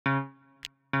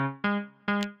Can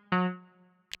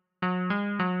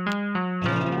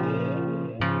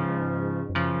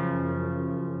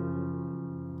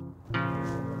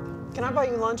I buy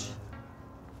you lunch?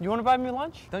 You want to buy me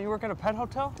lunch? Don't you work at a pet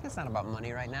hotel? It's not about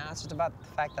money right now. It's just about the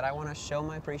fact that I want to show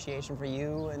my appreciation for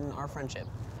you and our friendship.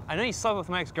 I know you slept with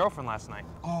my ex-girlfriend last night.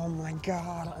 Oh my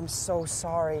God, I'm so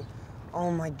sorry. Oh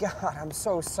my God, I'm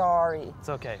so sorry. It's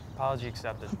okay. Apology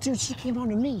accepted. Dude, she came on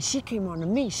to me.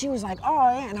 She was like,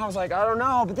 oh yeah, and I was like, I don't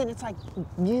know. But then it's like,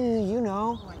 you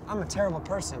know, I'm a terrible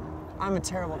person. I'm a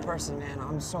terrible person, man.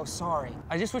 I'm so sorry.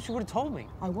 I just wish you would have told me.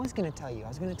 I was gonna tell you. I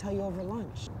was gonna tell you over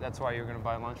lunch. That's why you were gonna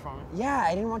buy lunch for me? Yeah,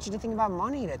 I didn't want you to think about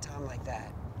money at a time like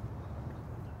that.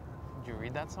 Did you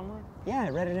read that somewhere? Yeah, I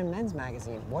read it in Men's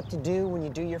Magazine. What to do when you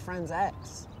do your friend's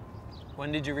ex.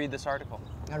 When did you read this article?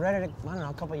 I read it, I don't know,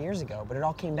 a couple years ago, but it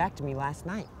all came back to me last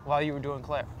night. While you were doing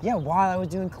Claire? Yeah, while I was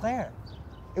doing Claire.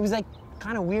 It was like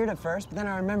kind of weird at first, but then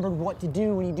I remembered what to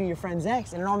do when you do your friend's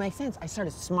ex, and it all makes sense. I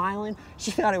started smiling.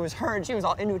 She thought it was her, and she was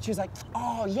all into it. She was like,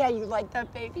 oh yeah, you like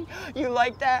that, baby? You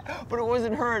like that? But it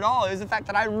wasn't her at all. It was the fact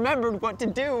that I remembered what to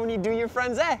do when you do your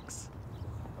friend's ex.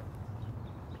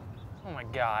 Oh my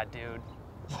God, dude.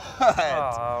 What?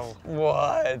 Oh.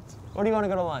 What? Where do you want to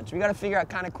go to lunch? We got to figure out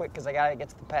kind of quick because I got to get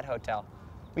to the pet hotel.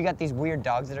 We got these weird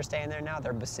dogs that are staying there now.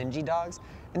 They're Basenji dogs.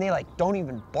 And they like don't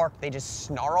even bark. They just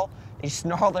snarl. They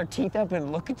snarl their teeth up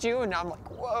and look at you. And I'm like,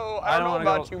 whoa, I don't know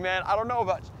about you, man. I don't know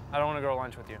about you. I don't want to go to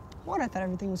lunch with you. What? I thought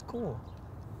everything was cool.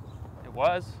 It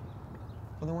was.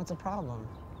 Well, then what's the problem?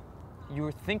 You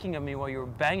were thinking of me while you were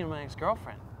banging my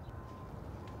ex-girlfriend.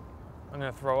 I'm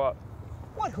gonna throw up.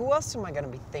 What? Who else am I going to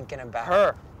be thinking about?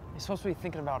 Her. You're supposed to be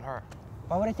thinking about her.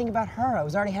 Why would I think about her? I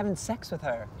was already having sex with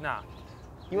her. Nah.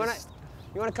 You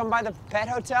wanna come by the pet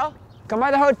hotel? Come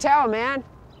by the hotel, man.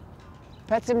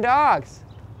 Pet some dogs.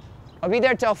 I'll be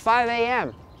there till 5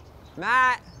 a.m.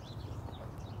 Matt.